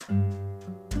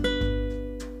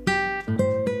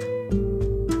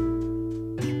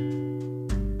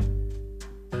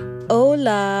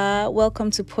Hola,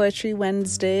 welcome to Poetry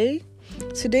Wednesday.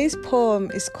 Today's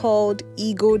poem is called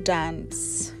Ego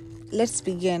Dance. Let's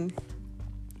begin.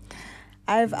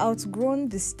 I've outgrown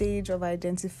the stage of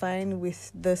identifying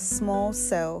with the small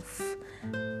self,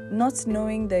 not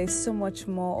knowing there is so much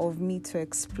more of me to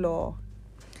explore.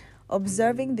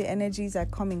 Observing the energies I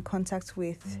come in contact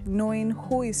with, knowing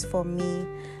who is for me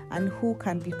and who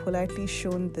can be politely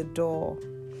shown the door.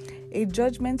 A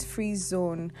judgment-free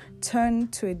zone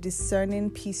turned to a discerning,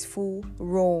 peaceful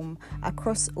roam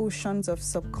across oceans of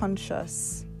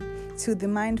subconscious, till the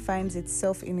mind finds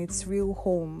itself in its real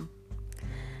home.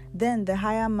 Then the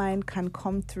higher mind can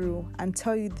come through and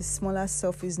tell you the smaller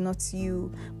self is not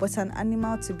you, but an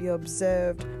animal to be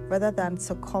observed rather than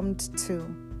succumbed to.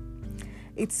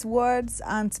 Its words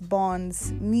aren't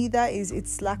bonds, neither is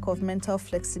its lack of mental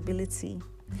flexibility,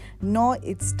 nor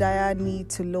its dire need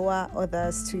to lower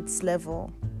others to its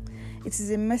level. It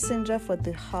is a messenger for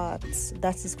the heart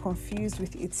that is confused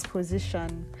with its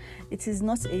position. It is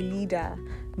not a leader,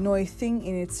 nor a thing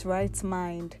in its right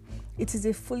mind. It is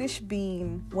a foolish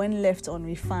being when left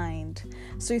unrefined.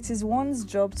 So it is one's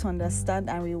job to understand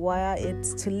and rewire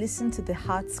it to listen to the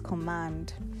heart's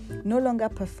command. No longer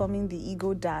performing the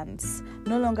ego dance,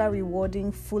 no longer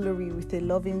rewarding foolery with a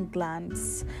loving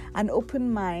glance. An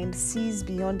open mind sees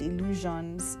beyond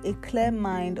illusions. A clear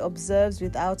mind observes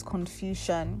without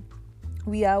confusion.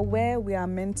 We are where we are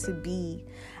meant to be,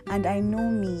 and I know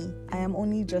me, I am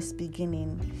only just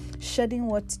beginning, shedding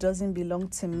what doesn't belong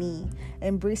to me,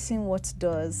 embracing what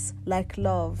does, like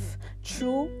love.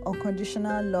 True,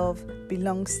 unconditional love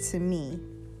belongs to me.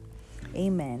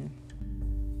 Amen.